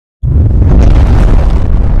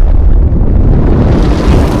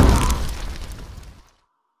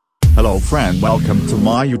friend, welcome to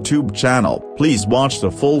my YouTube channel. Please watch the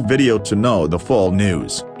full video to know the full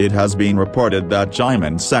news. It has been reported that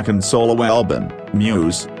Jimin's second solo album,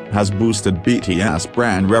 Muse, has boosted BTS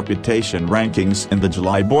brand reputation rankings in the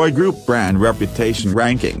July boy group brand reputation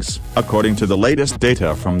rankings. According to the latest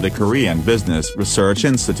data from the Korean Business Research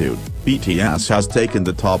Institute, BTS has taken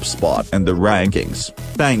the top spot in the rankings,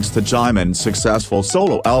 thanks to Jimin's successful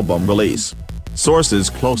solo album release. Sources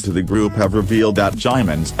close to the group have revealed that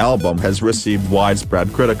Jimin's album has received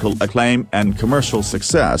widespread critical acclaim and commercial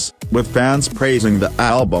success, with fans praising the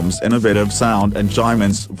album's innovative sound and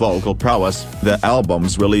Jimin's vocal prowess. The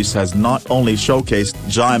album's release has not only showcased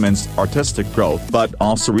Jimin's artistic growth but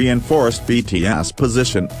also reinforced BTS'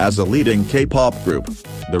 position as a leading K-pop group.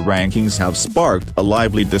 The rankings have sparked a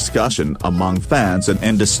lively discussion among fans and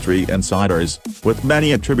industry insiders, with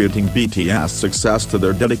many attributing BTS' success to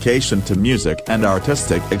their dedication to music and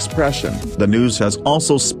artistic expression. The news has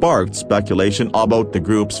also sparked speculation about the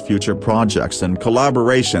group's future projects and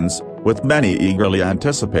collaborations, with many eagerly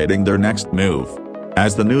anticipating their next move.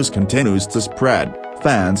 As the news continues to spread,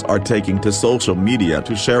 fans are taking to social media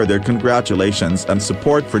to share their congratulations and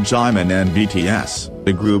support for Jimin and BTS.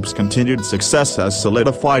 The group's continued success has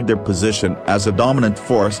solidified their position as a dominant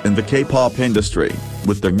force in the K-pop industry,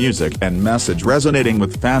 with their music and message resonating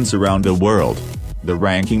with fans around the world. The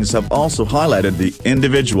rankings have also highlighted the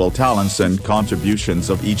individual talents and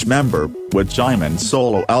contributions of each member, with Jimin's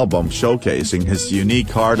solo album showcasing his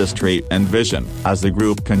unique artistry and vision. As the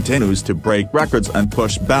group continues to break records and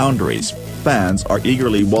push boundaries, fans are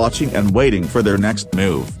eagerly watching and waiting for their next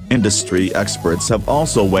move. Industry experts have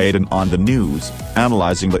also weighed in on the news,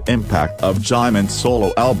 analyzing the impact of Jimin's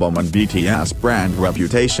solo album on BTS brand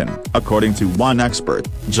reputation. According to one expert,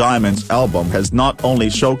 Jimin's album has not only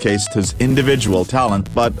showcased his individual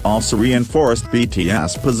talent but also reinforced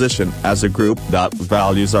BTS' position as a group that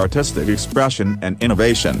values artistic expression and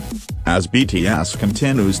innovation. As BTS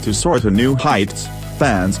continues to soar to new heights,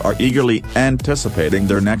 fans are eagerly anticipating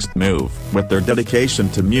their next move. With their dedication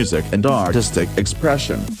to music and artistic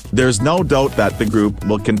expression, there's no doubt that the group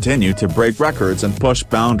will continue to break records and push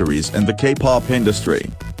boundaries in the K-pop industry.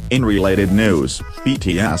 In related news,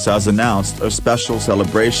 BTS has announced a special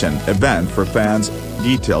celebration event for fans,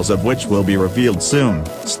 details of which will be revealed soon.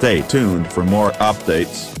 Stay tuned for more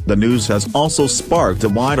updates. The news has also sparked a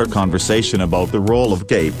wider conversation about the role of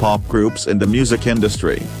K-pop groups in the music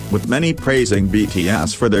industry, with many praising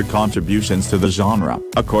BTS for their contributions to the genre.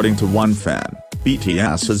 According to one fan,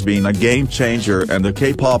 BTS has been a game-changer in the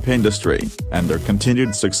K-pop industry, and their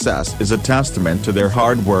continued success is a testament to their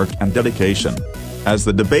hard work and dedication. As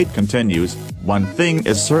the debate continues, one thing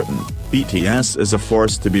is certain: BTS is a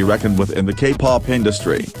force to be reckoned with in the K-pop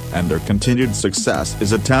industry, and their continued success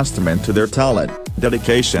is a testament to their talent,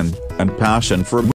 dedication, and passion for